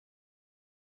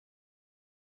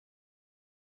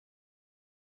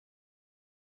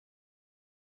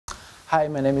Hi,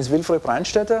 my name is Wilfried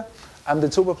Brandstötter. I'm the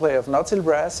tuba player of Melton-Meinl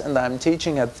Brass, and I'm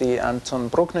teaching at the Anton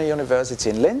Bruckner University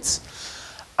in Linz.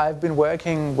 I've been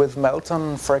working with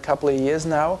Melton for a couple of years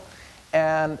now,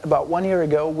 and about 1 year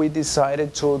ago we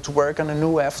decided to work on a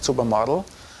new F-Tuba model.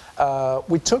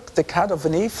 We took the cut of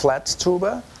an E-flat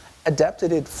tuba,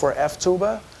 adapted it for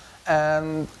F-Tuba,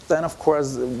 and then of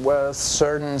course there were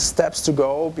certain steps to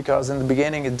go, because in the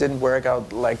beginning it didn't work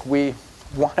out like we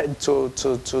wanted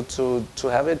to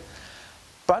have it.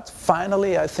 But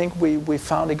finally, I think we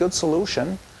found a good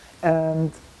solution,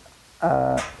 and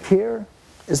here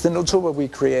is the new tuba we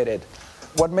created.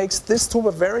 What makes this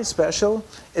tuba very special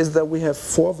is that we have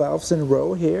 4 valves in a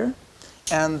row here,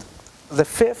 and the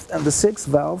 5th and the 6th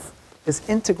valve is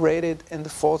integrated in the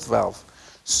 4th valve.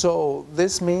 So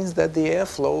this means that the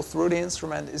airflow through the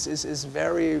instrument is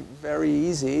very, very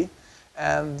easy,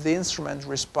 and the instrument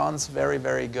responds very,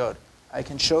 very good. I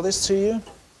can show this to you.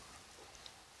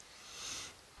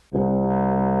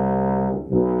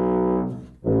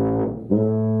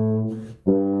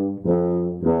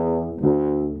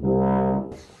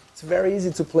 It's very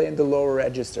easy to play in the lower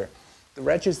register. The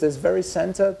register is very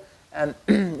centered, and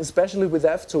especially with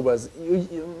F-tubas,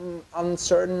 on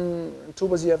certain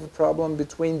tubas you have a problem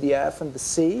between the F and the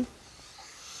C.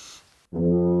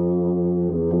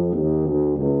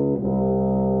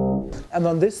 And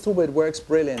on this tuba it works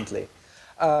brilliantly.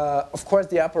 Of course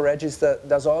the upper register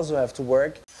does also have to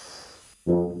work.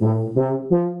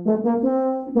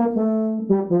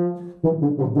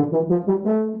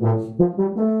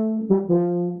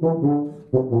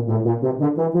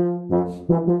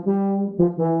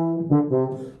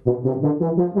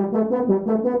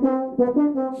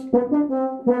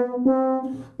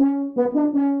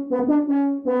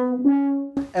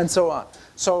 And so on.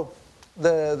 So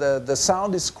the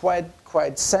sound is quite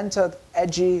centered,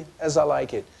 edgy, as I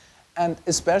like it. And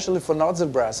especially for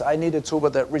Melton-Meinl Brass, I need a tuba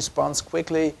that responds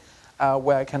quickly,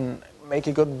 where I can make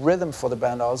a good rhythm for the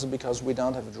band also, because we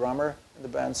don't have a drummer in the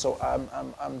band, so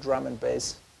I'm drum and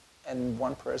bass and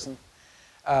one person.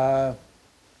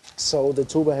 So the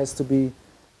tuba has to be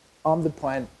on the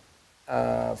point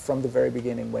from the very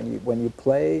beginning. When you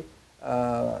play,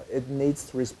 it needs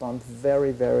to respond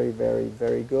very, very, very,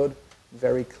 very good,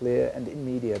 very clear, and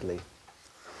immediately.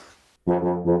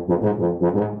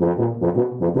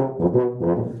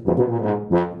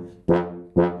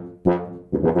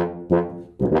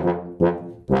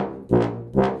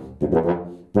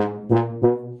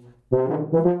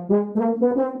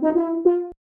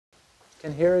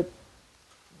 Can hear it.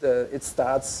 It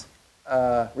starts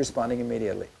responding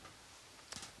immediately.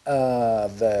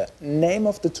 The name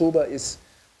of the tuba is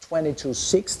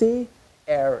 2260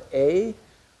 RA,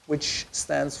 which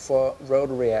stands for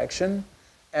rotary action.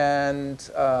 And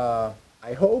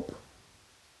I hope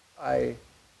I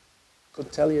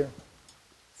could tell you a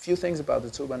few things about the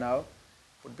tuba now.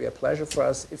 It would be a pleasure for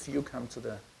us if you come to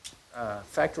the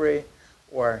factory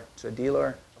or to a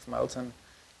dealer of Melton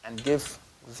and give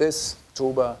this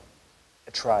tuba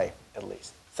a try, at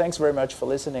least. Thanks very much for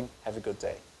listening. Have a good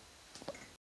day.